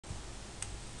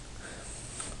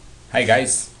Hi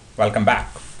guys, welcome back.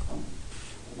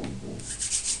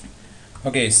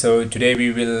 Okay, so today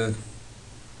we will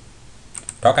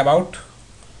talk about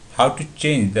how to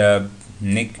change the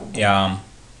LAN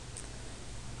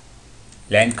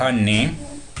card name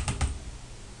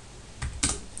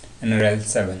in RHEL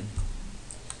 7.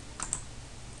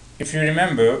 If you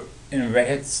remember, in Red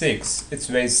Hat 6, it's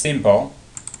very simple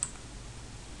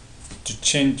to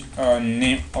change a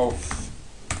name of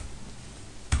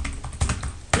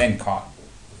LAN card.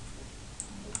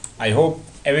 I hope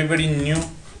everybody knew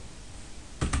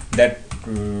that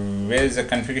where is the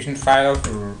configuration file of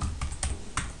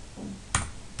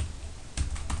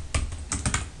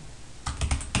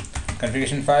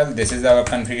configuration file. This is our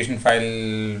configuration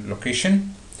file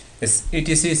location. It's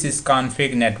etc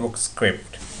sysconfig network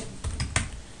script.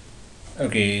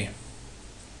 Okay,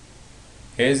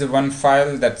 here's the one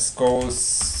file that's called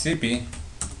cp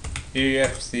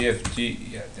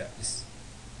ufcfg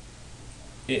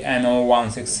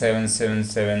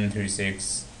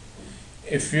ANO16777736.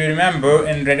 If you remember,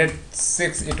 in Red Hat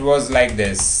 6 it was like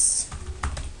this,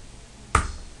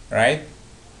 right?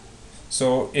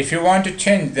 So if you want to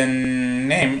change the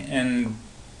name in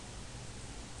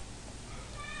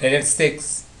Red Hat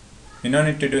 6, you don't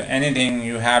need to do anything.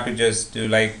 You have to just do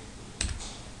like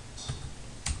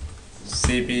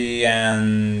cp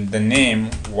and the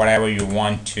name, whatever you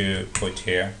want to put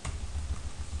here.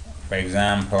 For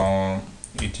example,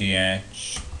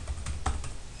 ETH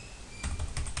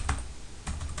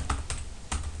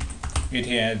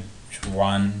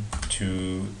 1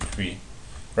 2 3,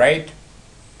 right?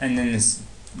 And then it's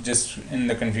just in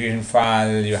the configuration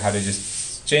file you have to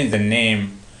just change the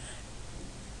name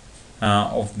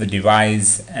of the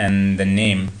device and the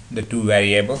name, the two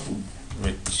variable,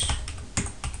 which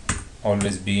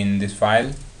always be in this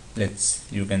file.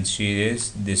 You can see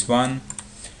this one,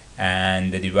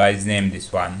 and the device name this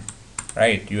one,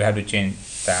 right? You have to change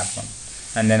that one,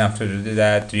 and then after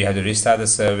that you have to restart the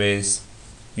service.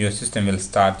 Your system will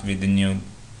start with the new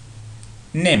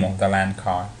name of the LAN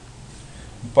card.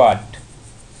 But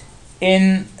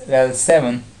in RHEL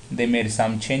 7 they made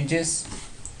some changes.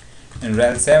 In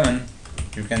RHEL 7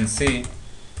 you can see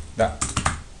the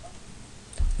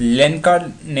LAN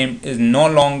card name is no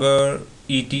longer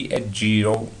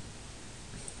ETH0,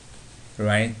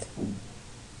 right?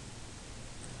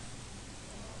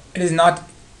 It is not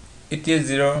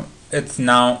ETH0, it's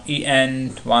now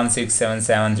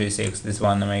EN167736, this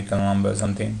one American number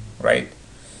something, right?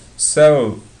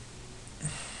 So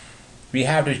we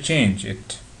have to change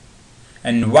it.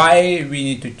 And why we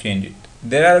need to change it?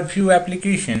 There are a few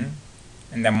applications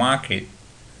in the market,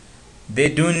 they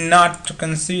do not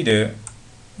consider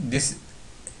this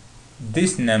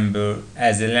number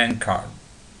as a LAN card,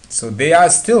 so they are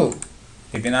still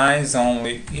recognize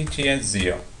only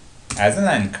ETH0 as a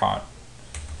LAN card.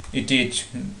 ETH,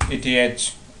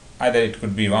 either it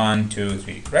could be 1 2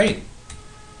 3, right?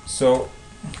 So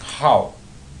how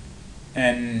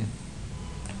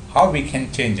we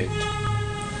can change it?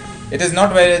 It is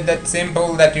not very that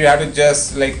simple that you have to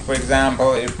just, like, for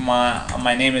example, if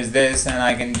my name is this, and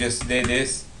I can just say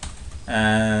this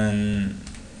and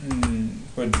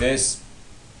put this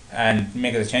and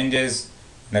make the changes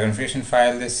in the configuration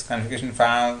file. This configuration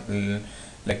file will,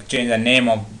 like, change the name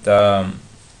of the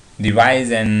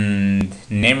device and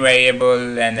name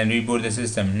variable and then reboot the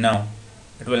system. No,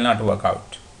 it will not work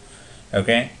out.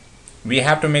 Okay, we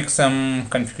have to make some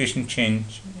configuration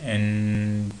change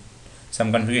in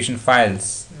some configuration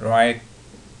files, right?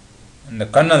 In the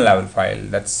kernel level file,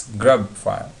 that's grub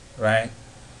file, right?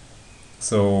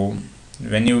 So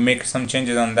when you make some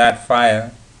changes on that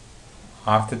file,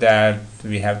 after that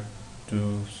we have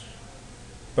to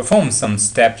perform some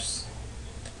steps.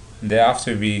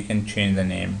 Thereafter we can change the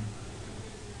name.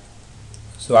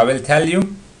 So I will tell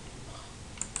you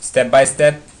step by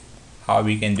step how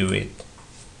we can do it.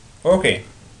 Okay,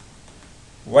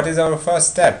 what is our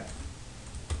first step?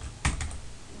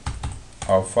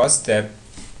 Our first step,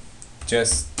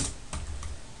 just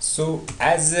so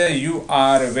as you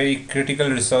are a very critical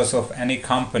resource of any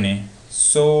company,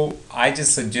 so I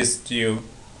just suggest you,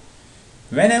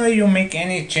 whenever you make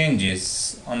any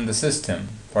changes on the system,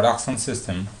 production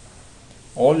system,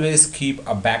 always keep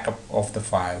a backup of the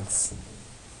files.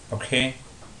 Okay,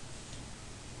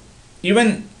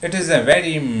 even it is a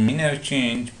very minor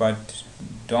change, but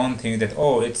don't think that,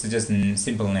 oh, it's just a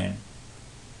simple name.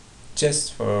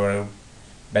 Just for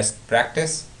best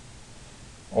practice,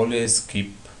 always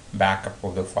keep backup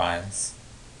of the files,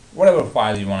 whatever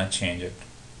file you want to change it.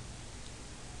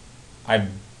 I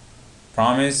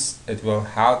promise it will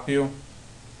help you.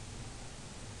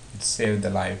 It saved the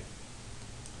life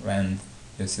when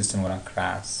your system gonna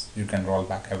crash. You can roll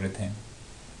back everything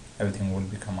will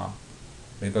become up,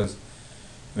 because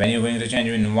when you're going to change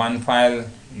in one file,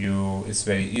 it's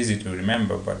very easy to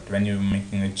remember, but when you're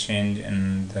making a change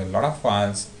in a lot of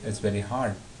files, it's very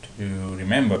hard to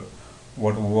remember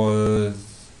what were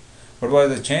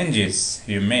the changes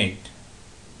you made,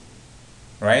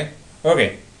 right?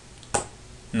 Okay,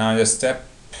 now the step,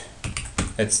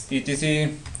 it's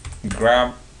etc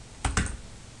grab.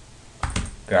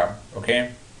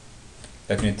 Okay,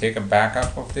 let me take a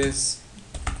backup of this.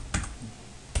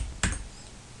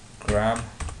 Grab,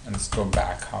 and let's go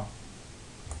back up.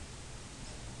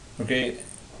 Okay,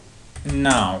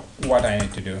 now what I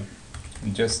need to do,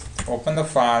 just open the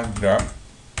file, grab.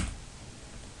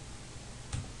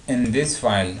 In this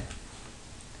file,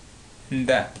 in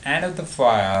the end of the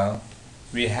file,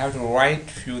 we have to write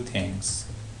few things.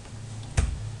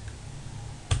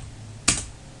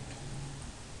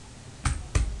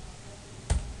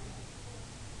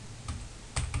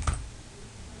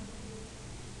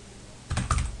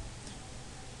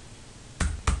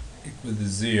 Equal to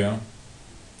 0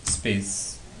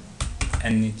 space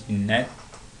net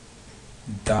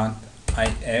dot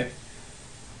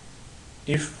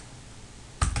if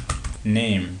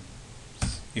name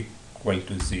equal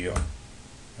to 0.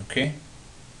 Okay,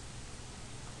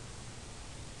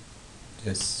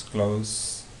 just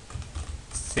close,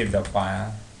 save the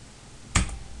file.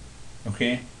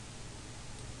 Okay,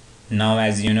 now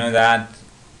as you know that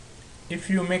if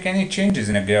you make any changes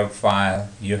in a grub file,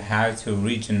 you have to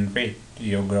regenerate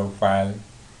your grub file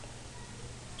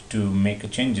to make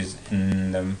changes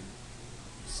in the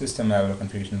system level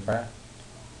configuration file.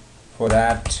 For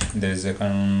that, there is a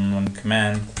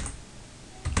command,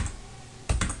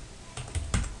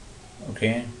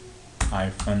 okay,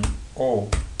 -o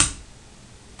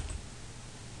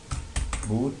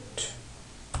boot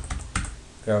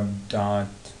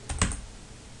grub.cfg,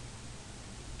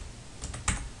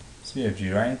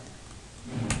 right?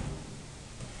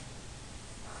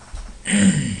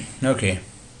 Okay,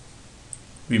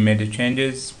 we made the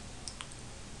changes,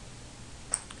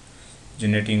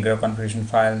 generating grub configuration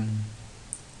file,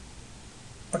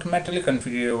 automatically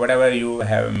configure whatever you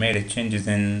have made changes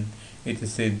in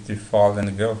etc default in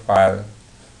the grub file.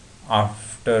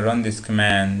 After run this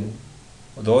command,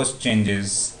 those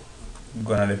changes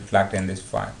gonna reflect in this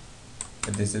file.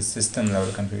 But this is system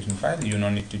level configuration file, you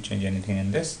don't need to change anything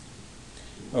in this.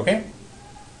 Okay,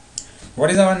 what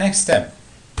is our next step?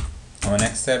 Our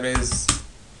next step is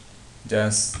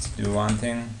just do one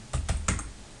thing,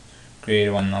 create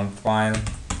one null file,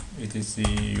 etc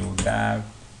udav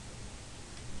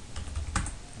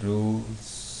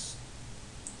rules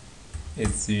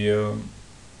seo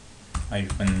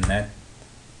 -net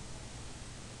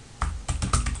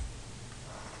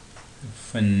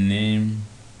name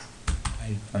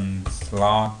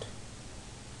slot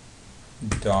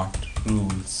dot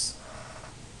rules.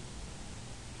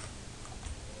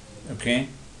 Okay,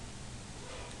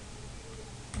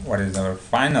 what is our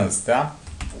final step?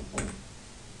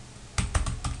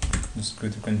 Just go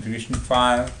to configuration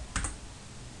file.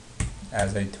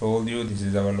 As I told you, this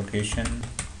is our location.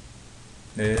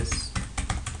 This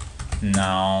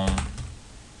now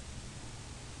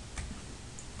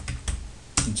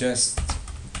just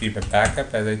keep a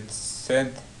backup, as I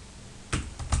said.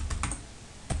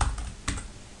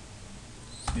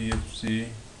 CFC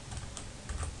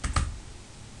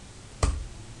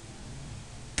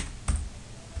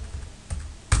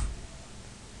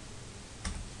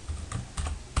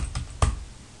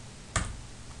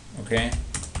okay,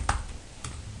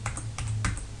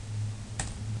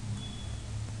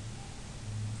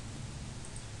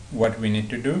 what we need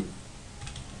to do,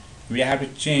 we have to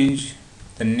change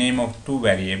the name of two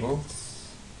variables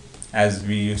as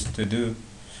we used to do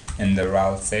in the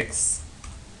RHEL 6.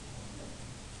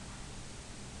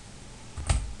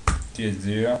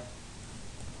 T0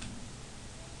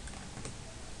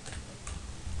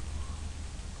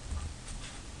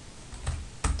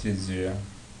 T0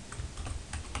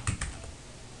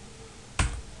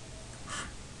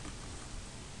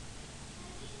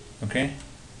 okay,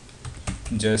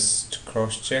 just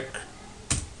cross check.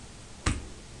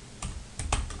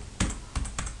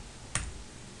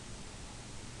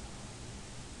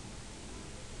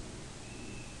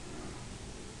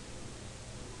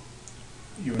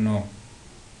 You know,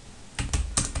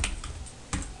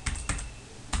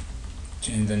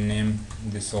 change the name,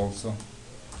 this also,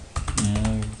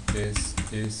 move this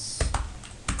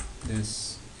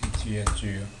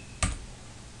etc.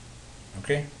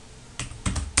 Okay,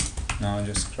 now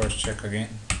just cross check again.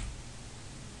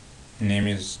 Name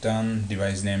is done,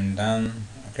 device name done.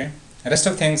 Okay, Rest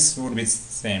of things would be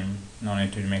same, no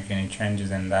need to make any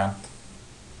changes in that.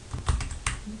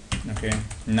 Okay,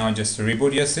 now just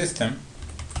reboot your system,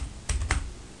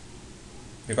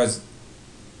 because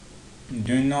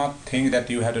do not think that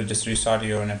you have to just restart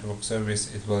your network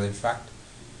service. It will affect,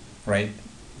 right?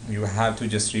 You have to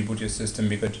just reboot your system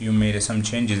because you made some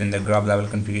changes in the grub level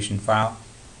configuration file,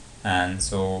 and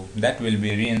so that will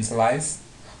be reinitialized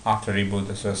after reboot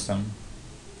the system.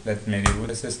 Let me reboot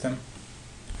the system.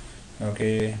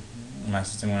 Okay, my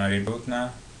system gonna reboot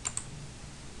now.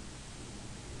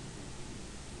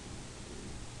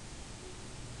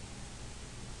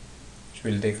 It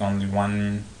will take only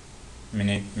 1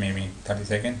 minute, maybe 30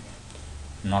 seconds,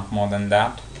 not more than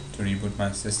that, to reboot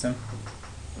my system.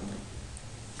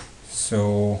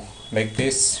 So like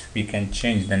this we can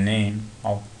change the name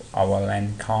of our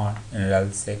LAN card in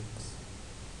RHEL 6.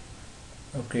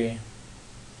 Okay,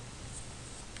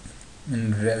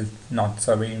 in RHEL, not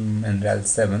sorry, in RHEL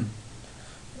 7.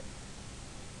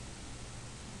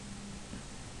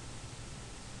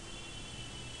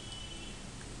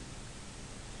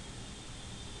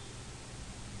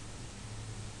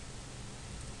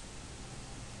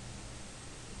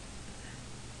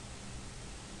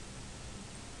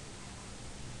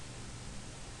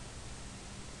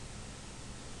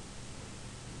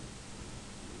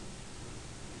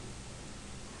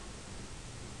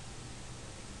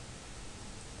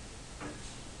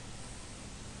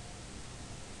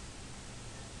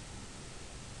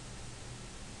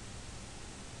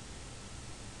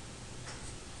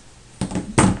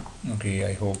 Okay,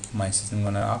 I hope my system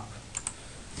gonna up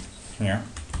here.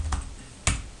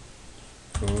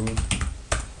 Put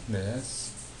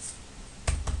this.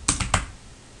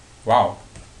 Wow,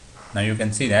 now you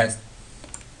can see that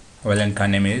LAN card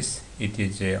name is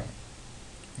RHEL.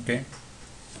 Okay,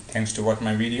 thanks to watch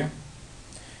my video.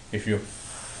 If you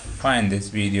find this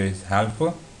video is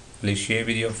helpful, please share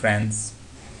with your friends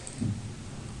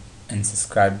and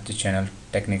subscribe to channel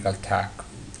Technical Tech.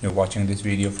 You're watching this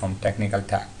video from Technical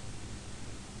Tech.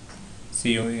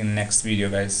 See you in next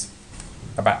video, guys.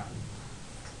 Bye bye.